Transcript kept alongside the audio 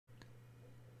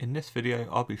In this video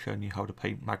I'll be showing you how to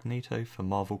paint Magneto for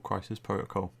Marvel Crisis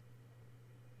Protocol.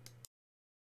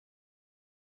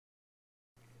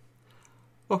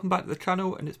 Welcome back to the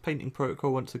channel, and it's painting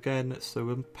protocol once again. So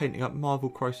we're painting up Marvel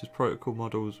Crisis Protocol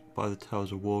models by the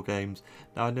Tales of War games.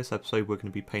 Now in this episode we're going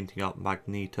to be painting up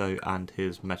Magneto and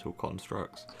his metal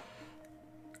constructs.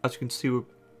 As you can see,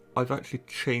 I've actually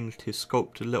changed his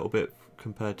sculpt a little bit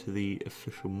compared to the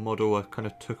official model. I kind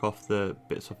of took off the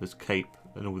bits of his cape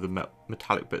and all the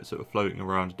metallic bits that were floating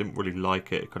around. I didn't really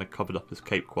like it. It kind of covered up his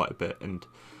cape quite a bit, and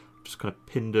just kind of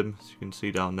pinned him, as you can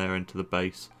see down there, into the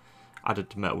base. Added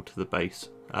the metal to the base.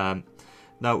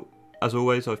 Now, as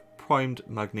always, I've primed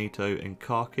Magneto in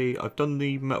khaki. I've done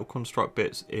the metal construct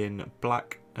bits in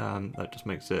black. That just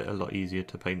makes it a lot easier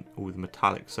to paint all the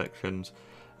metallic sections.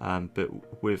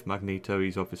 But with Magneto,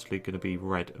 he's obviously going to be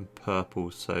red and purple,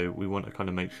 so we want to kind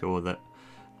of make sure that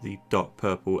the dark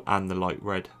purple and the light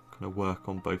red kind of work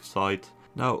on both sides.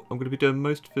 Now, I'm going to be doing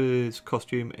most of his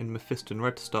costume in Mephiston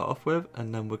Red to start off with,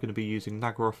 and then we're going to be using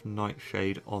Naggaroth Night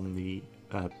shade on the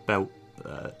belt,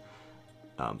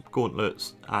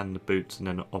 gauntlets and the boots, and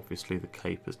then obviously the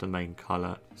cape as the main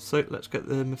colour. So let's get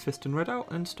the Mephiston Red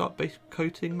out and start base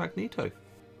coating Magneto.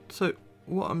 So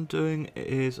what I'm doing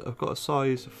is I've got a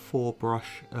size 4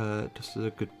 brush, just as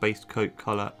a good base coat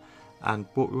colour, and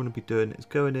what we want to be doing is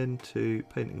going into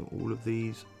painting all of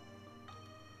these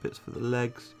bits for the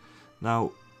legs.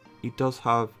 Now he does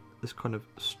have this kind of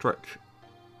stretch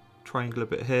triangular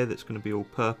bit here that's going to be all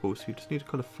purple, so you just need to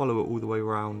kind of follow it all the way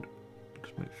around.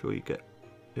 Just make sure you get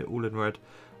it all in red.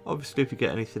 Obviously if you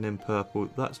get anything in purple,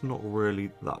 that's not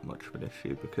really that much of an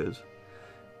issue because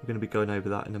we're going to be going over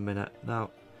that in a minute.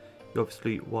 Now you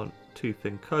obviously want 2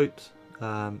 thin coats,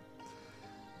 and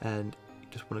you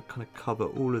just want to kind of cover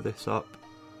all of this up.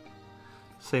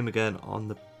 Same again on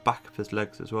the back of his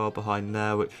legs as well, behind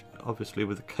there, which obviously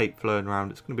with the cape flowing around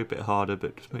it's going to be a bit harder,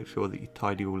 but just make sure that you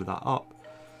tidy all of that up.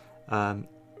 And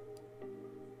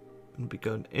be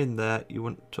going in there. You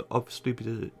want to obviously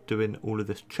be doing all of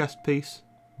this chest piece.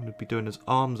 I'm going to be doing his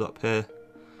arms up here.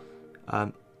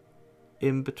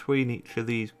 In between each of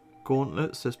these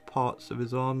gauntlets there's parts of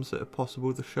his arms that are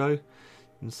possible to show. You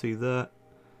can see there.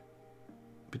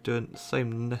 Be doing the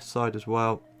same on this side as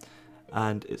well,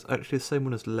 and it's actually the same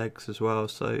on his legs as well,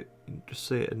 so you can just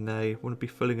see it in there. You want to be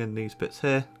filling in these bits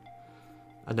here,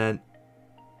 and then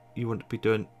you want to be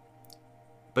doing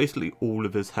basically all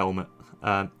of his helmet.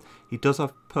 He does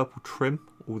have purple trim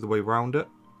all the way around it,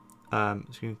 so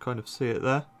you can kind of see it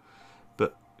there,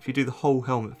 but if you do the whole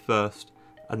helmet first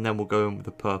and then we'll go in with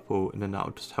the purple, and then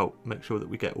that'll just help make sure that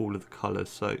we get all of the colours.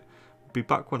 So we'll be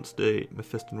back once the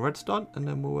Mephiston Red's done, and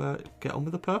then we'll get on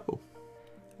with the purple.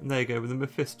 And there you go, with the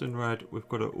Mephiston Red we've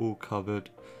got it all covered.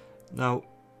 Now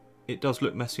it does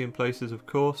look messy in places of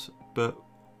course, but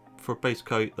for a base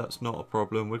coat that's not a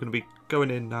problem. We're going to be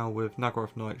going in now with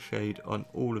Naggaroth Night shade on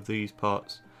all of these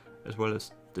parts, as well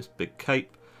as this big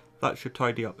cape. That should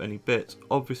tidy up any bits.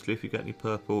 Obviously if you get any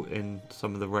purple in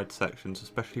some of the red sections,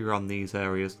 especially around these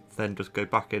areas, then just go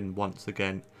back in once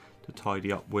again to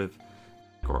tidy up with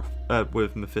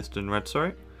Mephiston Red,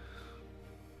 sorry.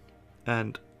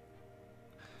 And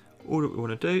all that we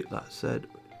want to do, that said,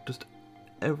 just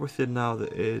everything now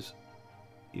that is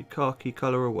your khaki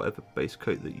colour or whatever base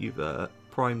coat that you've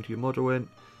primed your model in,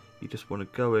 you just want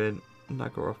to go in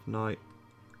Naggaroth Night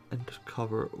and just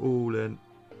cover it all in.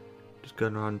 Just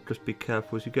going around, just be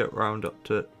careful as you get round up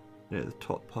to the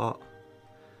top part,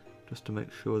 just to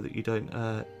make sure that you don't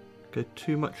go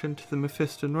too much into the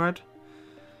Mephiston Red.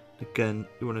 Again,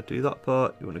 you want to do that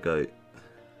part, you want to go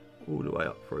all the way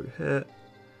up through here,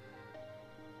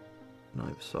 on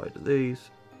either side of these.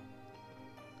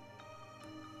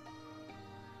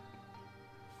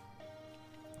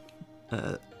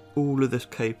 All of this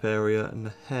cape area and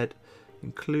the head,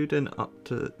 including up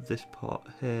to this part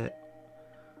here,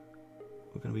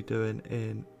 we're going to be doing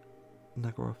in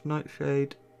Naggaroth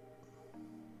Nightshade.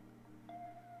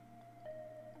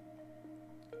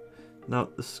 Now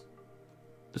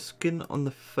the skin on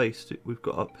the face that we've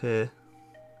got up here,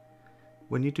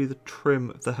 when you do the trim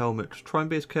of the helmet, just try and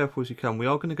be as careful as you can. We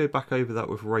are going to go back over that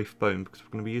with Wraithbone because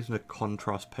we're going to be using a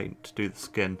contrast paint to do the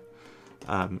skin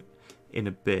in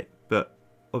a bit, but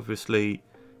obviously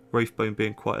Wraithbone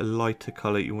being quite a lighter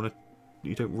colour, you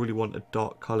don't really want a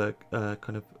dark colour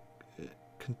kind of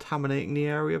contaminating the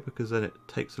area, because then it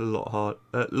takes a lot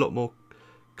more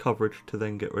coverage to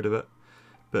then get rid of it.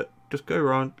 But just go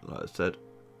around, like I said,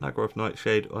 Naggaroth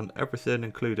Nightshade on everything,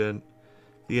 including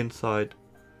the inside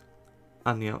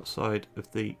and the outside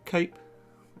of the cape,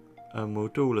 and we'll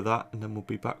do all of that and then we'll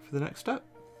be back for the next step.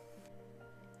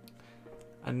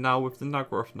 And now with the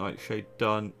Naggaroth Night shade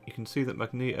done, you can see that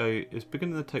Magneto is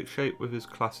beginning to take shape with his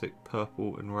classic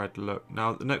purple and red look.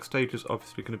 Now the next stage is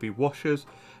obviously going to be washes,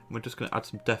 and we're just going to add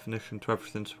some definition to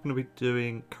everything. So we're going to be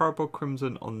doing Carroburg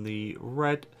Crimson on the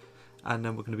red, and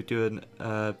then we're going to be doing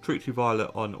Druchi Violet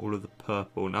on all of the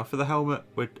purple. Now for the helmet,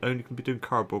 we're only going to be doing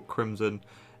Carroburg Crimson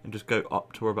and just go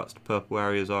up to whereabouts the purple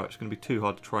areas are. It's going to be too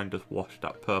hard to try and just wash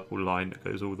that purple line that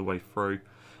goes all the way through.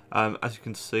 As you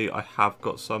can see, I have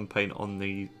got some paint on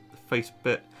the face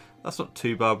bit. That's not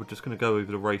too bad. We're just going to go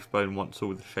over the Wraithbone once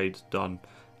all the shades done.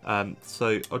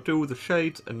 So I'll do all the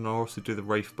shades, and I'll also do the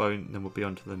Wraithbone, and then we'll be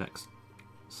on to the next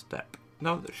step.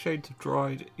 Now that the shades have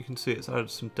dried, you can see it's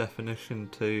added some definition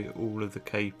to all of the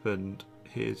cape and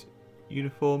his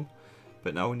uniform.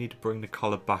 But now we need to bring the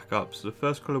colour back up. So the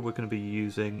first colour we're going to be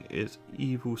using is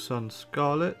Evil Sunz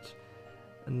Scarlet,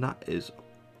 and that is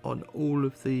on all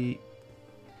of the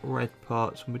red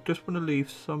parts, and we just want to leave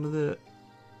some of the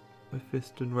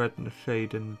Mephiston Red and the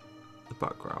shade in the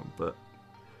background, but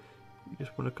you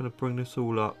just want to kind of bring this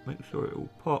all up, make sure it all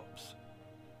pops.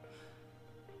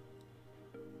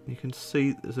 You can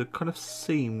see there's a kind of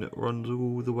seam that runs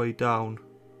all the way down.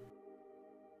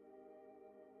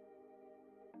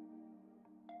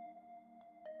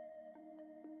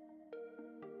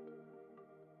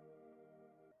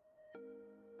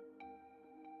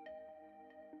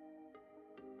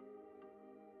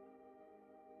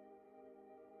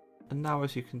 And now,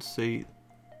 as you can see,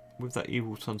 with that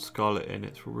Evil Sunz Scarlet in,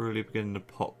 it's really beginning to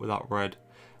pop with that red.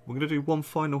 We're going to do one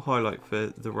final highlight for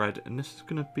the red, and this is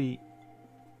going to be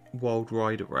Wild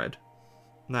Rider Red.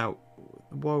 Now,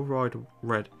 Wild Rider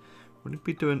Red, we're going to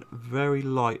be doing very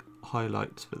light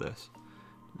highlights for this.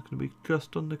 It's going to be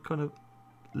just on the kind of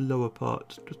lower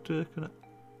parts, just to kind of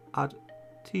add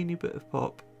a teeny bit of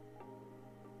pop.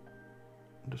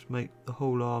 And just make the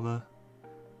whole armour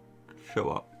show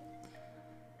up.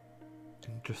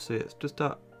 And just see it's just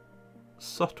that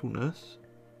subtleness,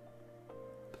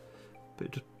 but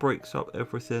it just breaks up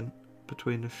everything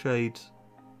between the shades,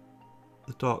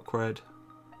 the dark red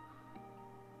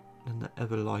and the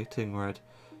ever lighting red.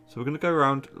 So we're going to go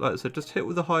around, like I said, just hit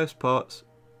with the highest parts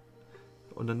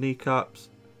on the kneecaps,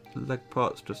 the leg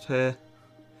parts just here,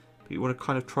 but you want to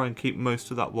kind of try and keep most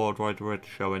of that Wild Rider Red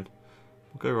showing.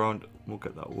 We'll go around and we'll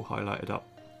get that all highlighted up.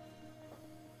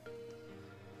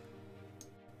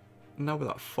 Now with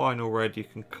that final red, you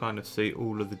can kind of see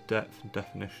all of the depth and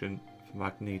definition for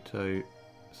Magneto's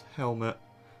helmet,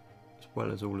 as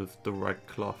well as all of the red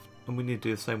cloth. And we need to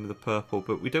do the same with the purple,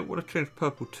 but we don't want to change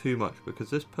purple too much,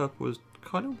 because this purple is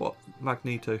kind of what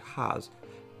Magneto has.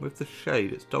 With the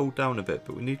shade, it's dulled down a bit,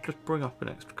 but we need to just bring up an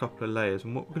extra couple of layers.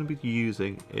 And what we're going to be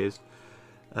using is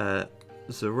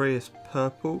Xereus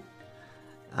Purple,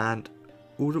 and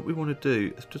all that we want to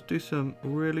do is just do some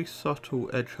really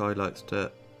subtle edge highlights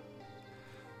to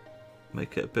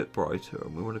make it a bit brighter.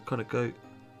 And we want to kind of go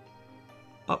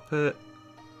up here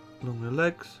along the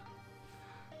legs.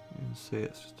 You can see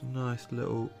it's just a nice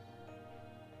little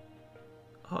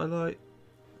highlight.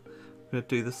 I'm going to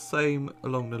do the same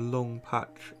along the long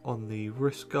patch on the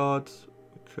wrist guards,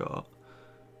 which are,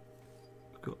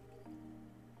 we've got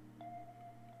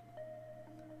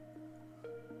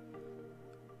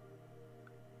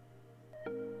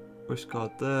wrist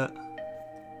guard there,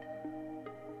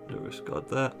 the wrist guard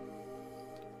there.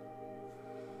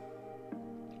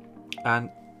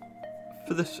 And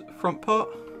for this front part,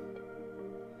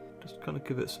 just kind of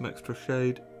give it some extra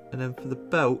shade. And then for the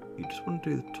belt, you just want to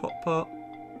do the top part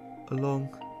along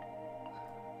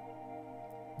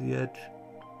the edge,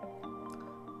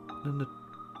 and then the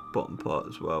bottom part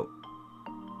as well,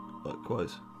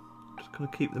 likewise. Just kind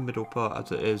of keep the middle part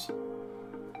as it is,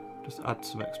 just add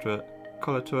some extra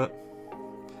colour to it.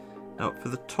 Now for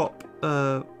the top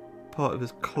part of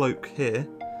his cloak here,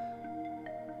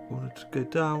 I want to just go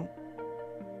down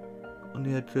on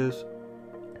the edges,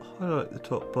 highlight the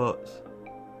top parts,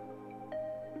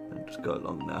 and just go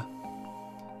along there.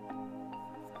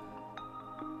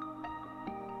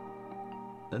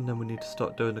 And then we need to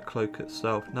start doing the cloak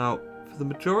itself. Now, for the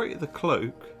majority of the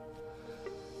cloak,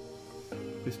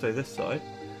 if we stay this side,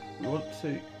 we want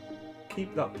to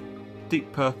keep that deep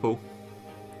purple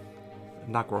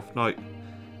Naggaroth Night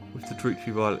with the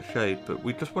Druchi Violet shade, but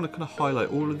we just want to kind of highlight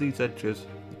all of these edges,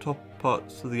 the top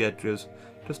parts of the edges,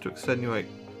 just to accentuate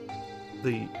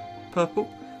the purple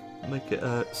and make it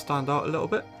stand out a little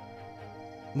bit.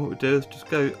 And what we do is just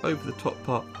go over the top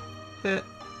part here,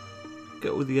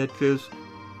 get all the edges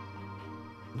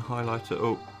and highlight it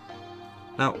all.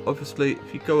 Now obviously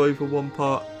if you go over one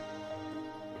part,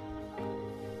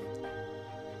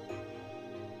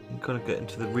 you kind of get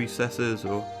into the recesses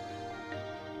or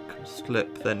kind of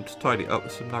slip, then just tidy it up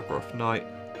with some Naggaroth Night.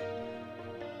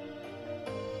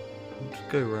 And just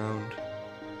go around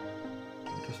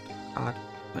and just add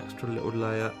an extra little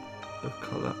layer of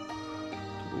colour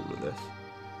to all of this.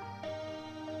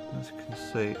 And as you can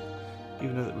see,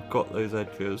 even though that we've got those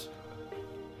edges,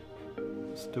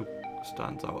 it still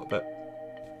stands out a bit.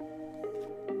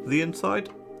 For the inside,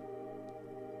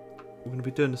 we're going to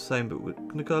be doing the same, but we're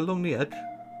going to go along the edge.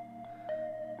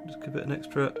 Just give it an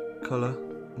extra colour.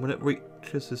 And when it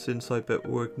reaches this inside bit,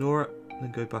 we'll ignore it and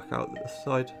then go back out the other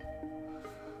side.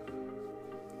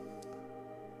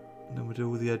 And then we'll do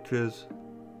all the edges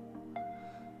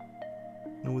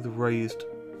and all the raised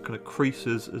kind of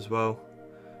creases as well.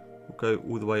 We'll go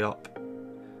all the way up,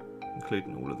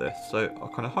 including all of this. So I'll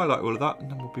kind of highlight all of that,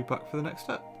 and then we'll be back for the next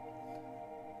step.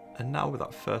 And now with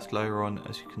that first layer on,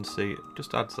 as you can see, it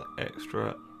just adds that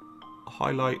extra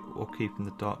highlight while keeping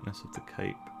the darkness of the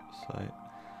cape. So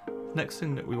the next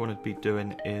thing that we want to be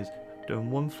doing is doing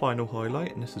one final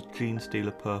highlight, and this is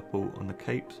Genestealer Purple on the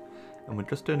capes. And we're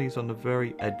just doing these on the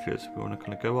very edges. We want to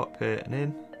kind of go up here and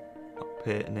in, up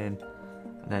here and in,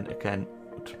 and then again,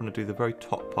 we just want to do the very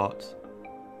top parts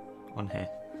on here.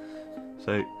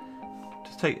 So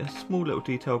just take a small little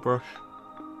detail brush,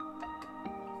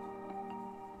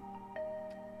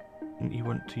 and you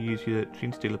want to use your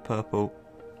Genestealer Purple,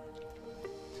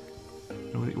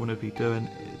 and what you want to be doing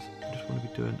is you just want to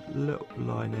be doing a little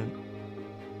line in,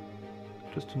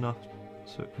 just enough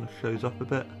so it kind of shows up a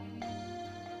bit,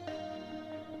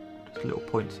 just little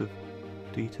points of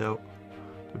detail.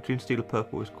 The Genestealer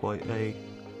Purple is quite a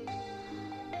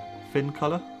thin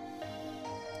colour,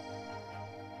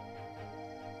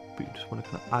 but you just want to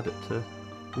kind of add it to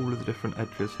all of the different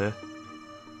edges here.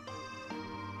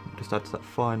 It just adds that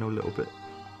final little bit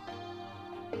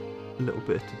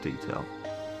of detail.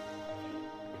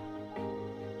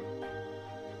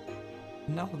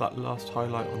 Now with that last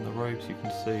highlight on the robes, you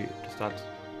can see it just adds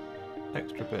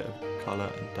extra bit of colour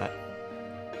and depth.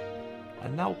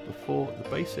 And now before the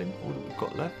basing, all that we've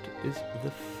got left is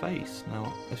the face.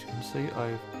 Now as you can see,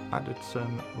 I've added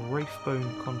some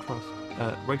Wraithbone contrast,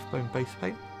 Wraithbone base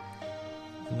paint,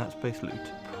 and that's basically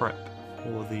to prep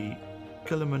for the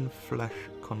Guilliman Flesh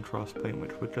contrast paint,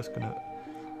 which we're just going to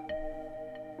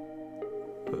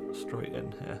put straight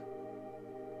in here.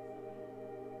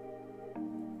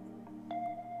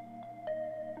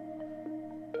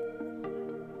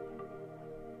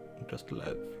 And just let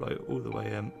it flow all the way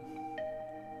in.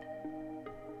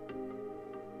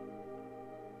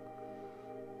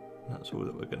 And that's all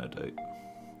that we're going to do.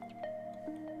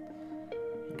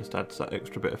 It just adds that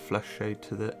extra bit of flesh shade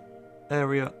to the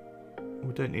area.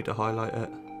 We don't need to highlight it.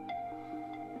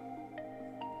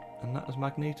 And that is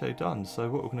Magneto done. So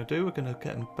what we're going to do, we're going to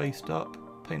get him based up,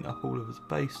 paint up all of his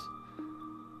base,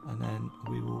 and then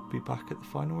we will be back at the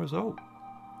final result.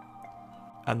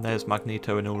 And there's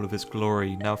Magneto in all of his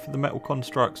glory. Now for the metal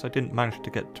constructs, I didn't manage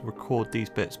to get to record these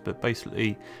bits, but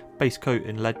basically base coat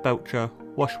in lead belcher,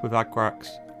 wash with Agrax,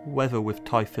 weather with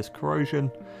typhus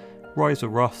corrosion, rise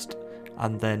of rust,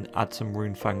 and then add some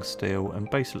runefang steel, and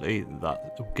basically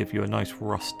that will give you a nice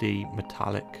rusty,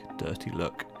 metallic, dirty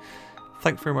look.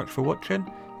 Thanks very much for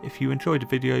watching. If you enjoyed the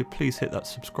video, please hit that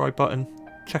subscribe button.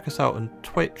 Check us out on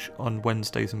Twitch on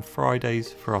Wednesdays and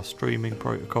Fridays for our streaming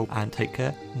protocol, and take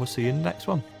care, and we'll see you in the next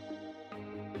one.